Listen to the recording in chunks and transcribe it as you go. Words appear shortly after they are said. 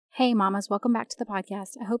Hey mamas, welcome back to the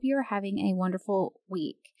podcast. I hope you are having a wonderful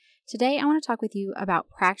week. Today I want to talk with you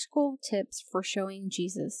about practical tips for showing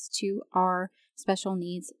Jesus to our special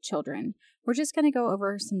needs children. We're just going to go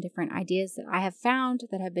over some different ideas that I have found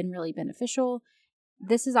that have been really beneficial.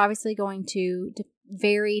 This is obviously going to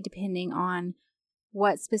vary depending on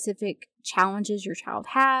what specific challenges your child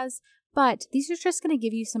has, but these are just going to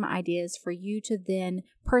give you some ideas for you to then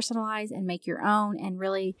personalize and make your own and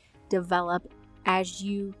really develop as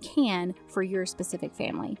you can for your specific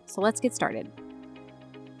family. So let's get started.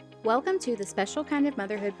 Welcome to the Special Kind of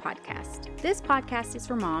Motherhood podcast. This podcast is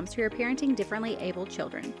for moms who are parenting differently abled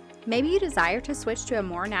children. Maybe you desire to switch to a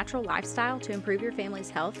more natural lifestyle to improve your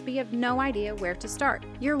family's health, but you have no idea where to start.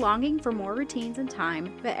 You're longing for more routines and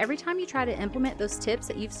time, but every time you try to implement those tips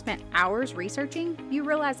that you've spent hours researching, you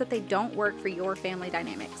realize that they don't work for your family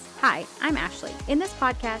dynamics. Hi, I'm Ashley. In this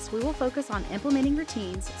podcast, we will focus on implementing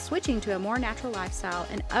routines, switching to a more natural lifestyle,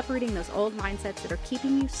 and uprooting those old mindsets that are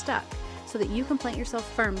keeping you stuck, so that you can plant yourself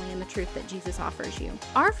firmly in the truth that Jesus offers you.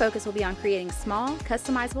 Our focus will be on creating small,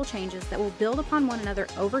 customizable changes that will build upon one another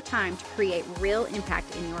over time to create real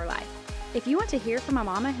impact in your life. If you want to hear from a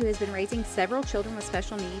mama who has been raising several children with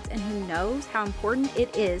special needs and who knows how important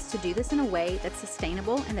it is to do this in a way that's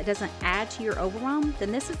sustainable and that doesn't add to your overwhelm,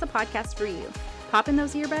 then this is the podcast for you. Pop in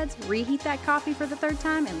those earbuds, reheat that coffee for the third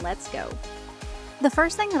time, and let's go. The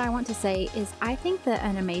first thing that I want to say is I think that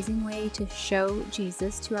an amazing way to show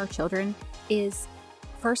Jesus to our children is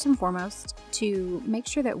first and foremost to make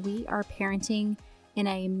sure that we are parenting in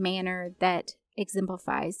a manner that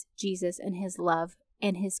exemplifies Jesus and his love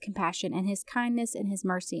and his compassion and his kindness and his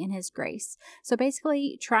mercy and his grace. So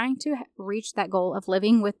basically trying to reach that goal of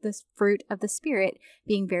living with the fruit of the Spirit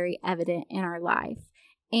being very evident in our life.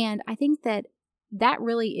 And I think that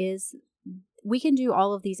really is, we can do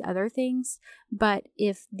all of these other things, but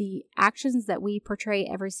if the actions that we portray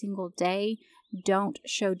every single day don't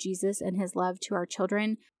show Jesus and his love to our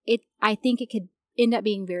children, I think it could end up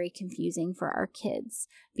being very confusing for our kids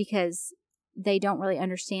because they don't really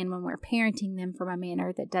understand when we're parenting them from a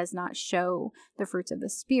manner that does not show the fruits of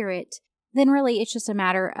the Spirit. Then really it's just a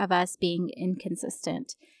matter of us being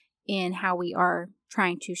inconsistent in how we are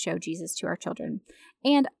trying to show Jesus to our children.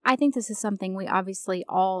 And I think this is something we obviously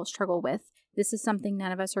all struggle with. This is something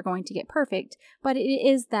none of us are going to get perfect, but it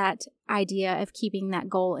is that idea of keeping that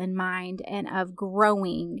goal in mind and of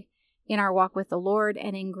growing in our walk with the Lord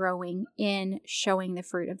and in growing in showing the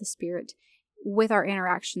fruit of the Spirit with our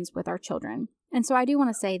interactions with our children. And so I do want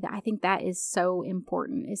to say that I think that is so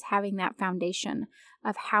important, is having that foundation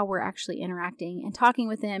of how we're actually interacting and talking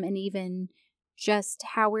with them, and even just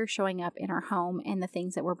how we're showing up in our home and the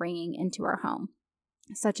things that we're bringing into our home,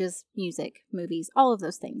 such as music, movies, all of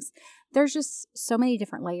those things. There's just so many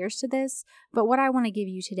different layers to this, but what I want to give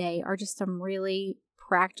you today are just some really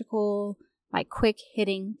practical, quick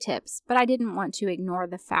hitting tips. But I didn't want to ignore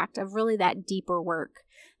the fact of really that deeper work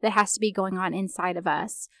that has to be going on inside of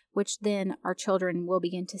us, which then our children will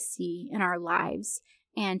begin to see in our lives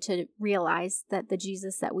and to realize that the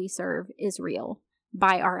Jesus that we serve is real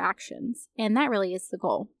by our actions. And that really is the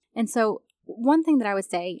goal. And so one thing that I would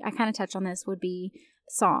say, I kind of touched on this, would be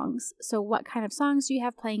songs. So what kind of songs do you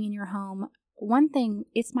have playing in your home? One thing,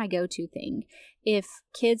 it's my go-to thing. If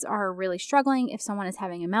kids are really struggling, if someone is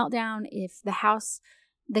having a meltdown, if the house,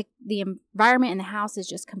 the environment in the house is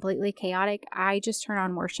just completely chaotic, I just turn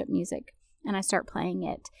on worship music and I start playing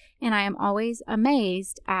it. And I am always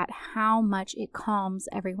amazed at how much it calms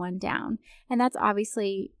everyone down. And that's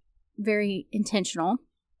obviously very intentional.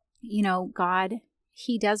 You know, God,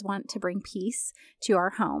 he does want to bring peace to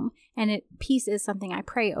our home, and peace is something I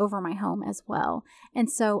pray over my home as well. And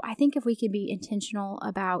so I think if we could be intentional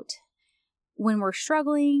about when we're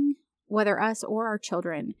struggling, whether us or our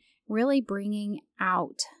children, really bringing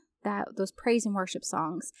out those praise and worship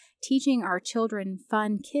songs, teaching our children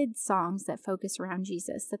fun kids songs that focus around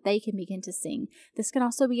Jesus that they can begin to sing. This can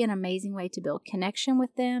also be an amazing way to build connection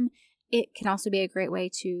with them. It can also be a great way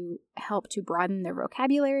to help to broaden their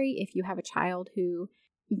vocabulary if you have a child who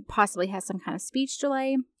possibly has some kind of speech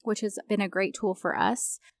delay, which has been a great tool for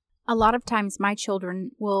us. A lot of times my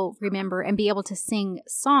children will remember and be able to sing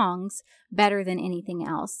songs better than anything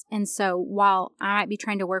else. And so while I might be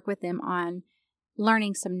trying to work with them on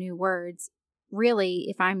learning some new words, really,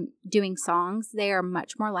 if I'm doing songs, they are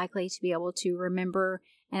much more likely to be able to remember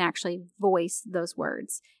and actually voice those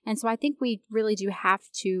words. And so I think we really do have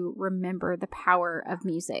to remember the power of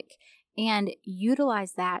music and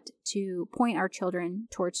utilize that to point our children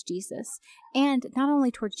towards Jesus. And not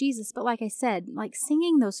only towards Jesus, but like I said,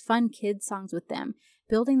 singing those fun kids songs with them,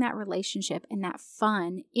 building that relationship and that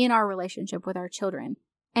fun in our relationship with our children.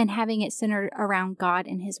 and having it centered around God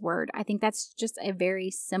and His Word. I think that's just a very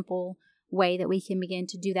simple way that we can begin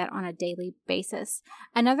to do that on a daily basis.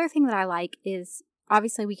 Another thing that I like is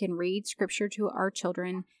obviously we can read scripture to our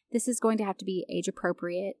children. This is going to have to be age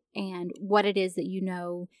appropriate and what it is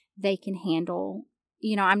that they can handle.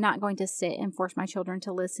 I'm not going to sit and force my children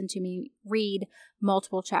to listen to me read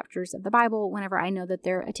multiple chapters of the Bible whenever I know that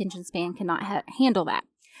their attention span cannot handle that.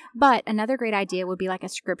 But another great idea would be like a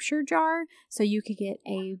scripture jar. So you could get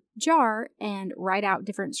a jar and write out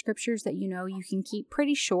different scriptures that you can keep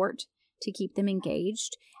pretty short to keep them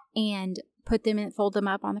engaged, and fold them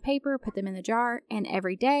up on the paper, put them in the jar, and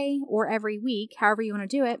every day or every week, however you want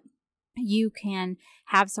to do it, you can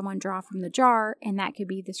have someone draw from the jar, and that could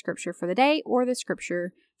be the scripture for the day or the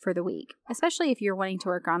scripture for the week, especially if you're wanting to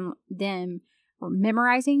work on them or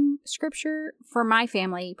memorizing scripture. For my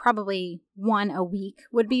family, probably one a week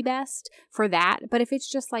would be best for that. But if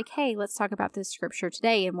it's just like, hey, let's talk about this scripture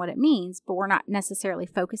today and what it means, but we're not necessarily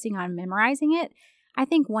focusing on memorizing it, I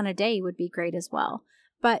think one a day would be great as well.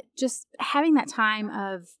 But just having that time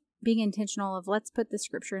of being intentional of let's put the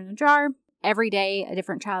scripture in a jar. Every day, a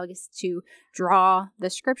different child gets to draw the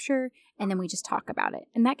scripture, and then we just talk about it.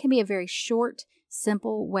 And that can be a very short,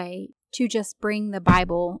 simple way to just bring the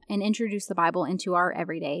Bible and introduce the Bible into our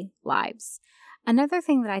everyday lives. Another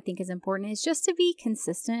thing that I think is important is just to be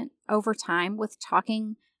consistent over time with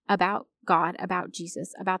talking about God, about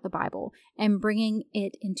Jesus, about the Bible, and bringing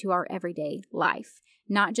it into our everyday life.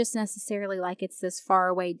 Not just necessarily like it's this far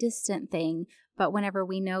away, distant thing, but whenever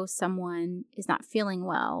we know someone is not feeling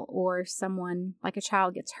well, or someone, like a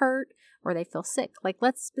child, gets hurt, or they feel sick, like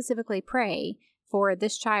let's specifically pray for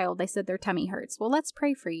this child. They said their tummy hurts. Well, let's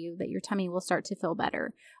pray for you that your tummy will start to feel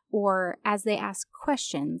better. Or as they ask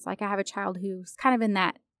questions, like I have a child who's kind of in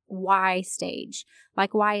that why stage,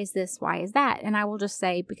 like why is this, why is that, and I will just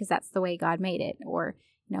say because that's the way God made it. Or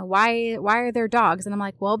why are there dogs, and I'm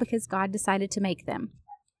like, well, because God decided to make them.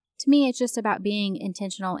 To me, it's just about being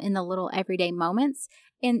intentional in the little everyday moments,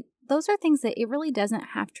 and those are things that it really doesn't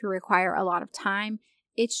have to require a lot of time.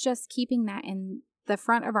 It's just keeping that in the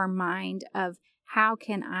front of our mind of how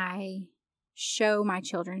can I show my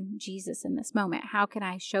children Jesus in this moment? How can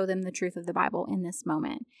I show them the truth of the Bible in this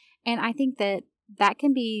moment? And I think that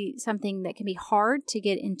can be something that can be hard to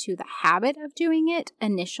get into the habit of doing it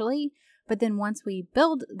initially, but then once we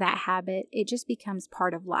build that habit, it just becomes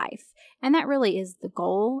part of life. And that really is the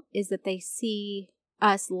goal, is that they see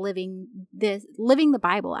us living the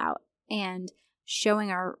Bible out and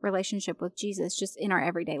showing our relationship with Jesus just in our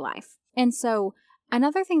everyday life. And so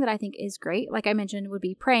another thing that I think is great, like I mentioned, would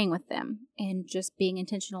be praying with them and just being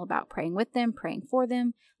intentional about praying with them, praying for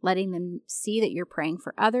them, letting them see that you're praying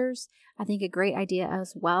for others. I think a great idea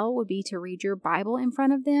as well would be to read your Bible in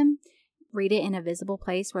front of them. Read it in a visible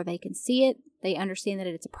place where they can see it. They understand that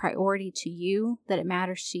it's a priority to you, that it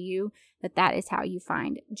matters to you, that is how you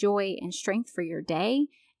find joy and strength for your day,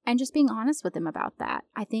 and just being honest with them about that.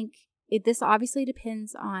 I think this obviously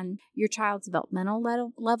depends on your child's developmental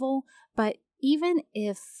level, but even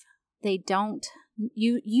if they don't,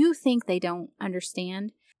 you think they don't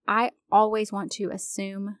understand, I always want to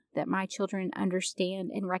assume that my children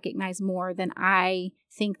understand and recognize more than I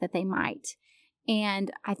think that they might.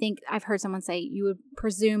 And I think I've heard someone say you would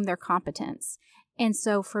presume their competence. And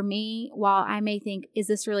so for me, while I may think, is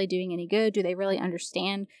this really doing any good? Do they really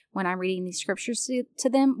understand when I'm reading these scriptures to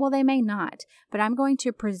them? Well, they may not, but I'm going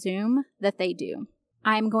to presume that they do.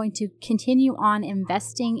 I'm going to continue on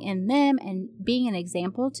investing in them and being an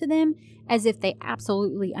example to them as if they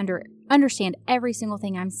absolutely understand every single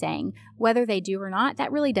thing I'm saying. Whether they do or not,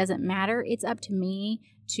 that really doesn't matter. It's up to me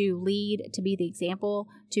to lead, to be the example,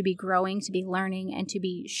 to be growing, to be learning, and to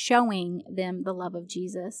be showing them the love of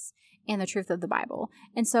Jesus and the truth of the Bible.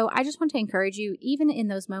 And so I just want to encourage you, even in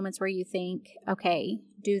those moments where you think, okay,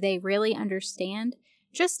 do they really understand?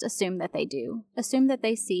 Just assume that they do. Assume that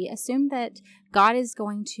they see. Assume that God is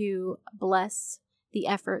going to bless the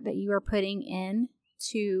effort that you are putting in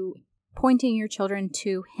to pointing your children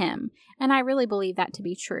to Him. And I really believe that to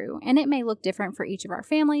be true. And it may look different for each of our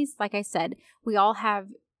families. Like I said, we all have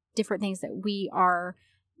different things that we are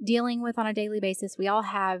dealing with on a daily basis. We all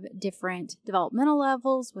have different developmental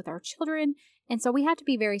levels with our children. And so we have to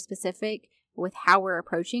be very specific with how we're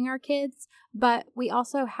approaching our kids. But we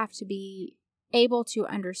also have to be able to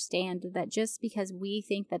understand that just because we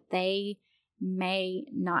think that they may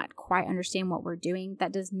not quite understand what we're doing,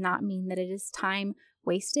 that does not mean that it is time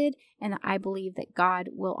wasted. And I believe that God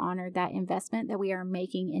will honor that investment that we are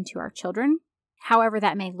making into our children. However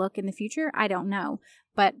that may look in the future, I don't know,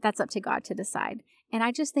 but that's up to God to decide. And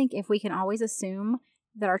I just think if we can always assume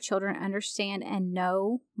that our children understand and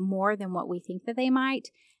know more than what we think that they might,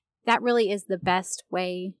 that really is the best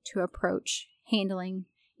way to approach handling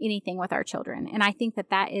anything with our children. And I think that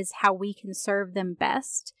that is how we can serve them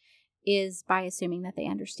best, is by assuming that they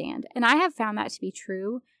understand. And I have found that to be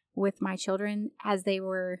true with my children as they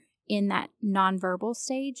were in that nonverbal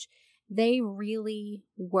stage. They really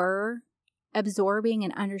were absorbing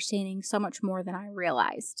and understanding so much more than I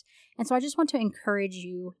realized. And so I just want to encourage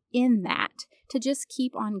you in that to just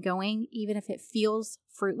keep on going, even if it feels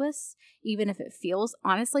fruitless, even if it feels,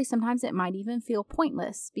 honestly, sometimes it might even feel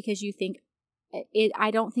pointless because you think,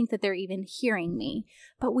 I don't think that they're even hearing me,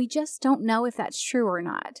 but we just don't know if that's true or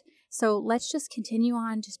not. So let's just continue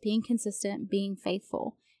on just being consistent, being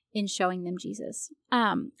faithful in showing them Jesus.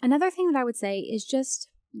 Another thing that I would say is just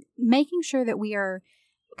making sure that we are,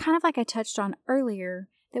 kind of like I touched on earlier,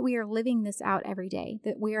 that we are living this out every day,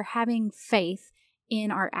 that we are having faith in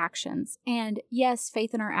our actions. And yes,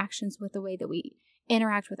 faith in our actions with the way that we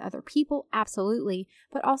interact with other people, absolutely,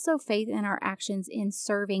 but also faith in our actions in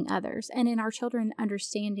serving others and in our children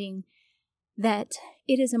understanding that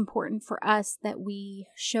it is important for us that we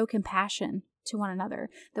show compassion to one another,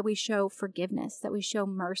 that we show forgiveness, that we show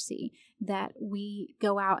mercy, that we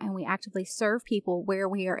go out and we actively serve people where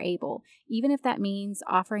we are able, even if that means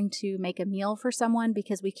offering to make a meal for someone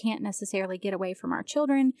because we can't necessarily get away from our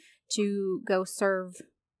children to go serve,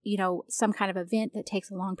 some kind of event that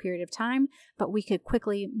takes a long period of time, but we could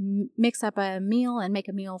quickly mix up a meal and make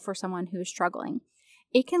a meal for someone who is struggling.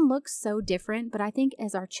 It can look so different, but I think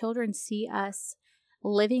as our children see us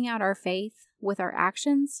living out our faith with our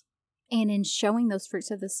actions, and in showing those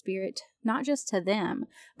fruits of the Spirit, not just to them,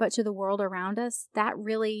 but to the world around us, that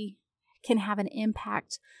really can have an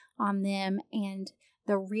impact on them and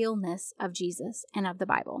the realness of Jesus and of the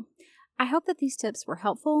Bible. I hope that these tips were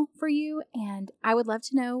helpful for you, and I would love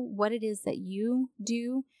to know what it is that you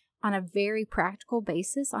do on a very practical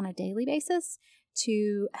basis, on a daily basis,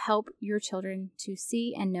 to help your children to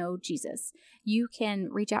see and know Jesus. You can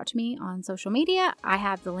reach out to me on social media. I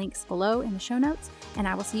have the links below in the show notes, and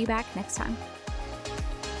I will see you back next time.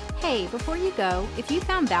 Hey, before you go, if you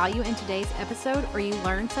found value in today's episode or you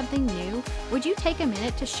learned something new, would you take a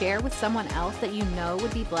minute to share with someone else that you know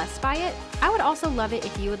would be blessed by it? I would also love it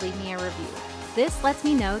if you would leave me a review. This lets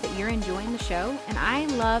me know that you're enjoying the show, and I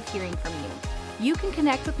love hearing from you. You can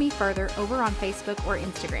connect with me further over on Facebook or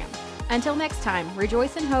Instagram. Until next time,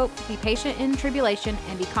 rejoice in hope, be patient in tribulation,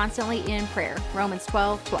 and be constantly in prayer. Romans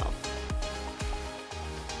 12:12.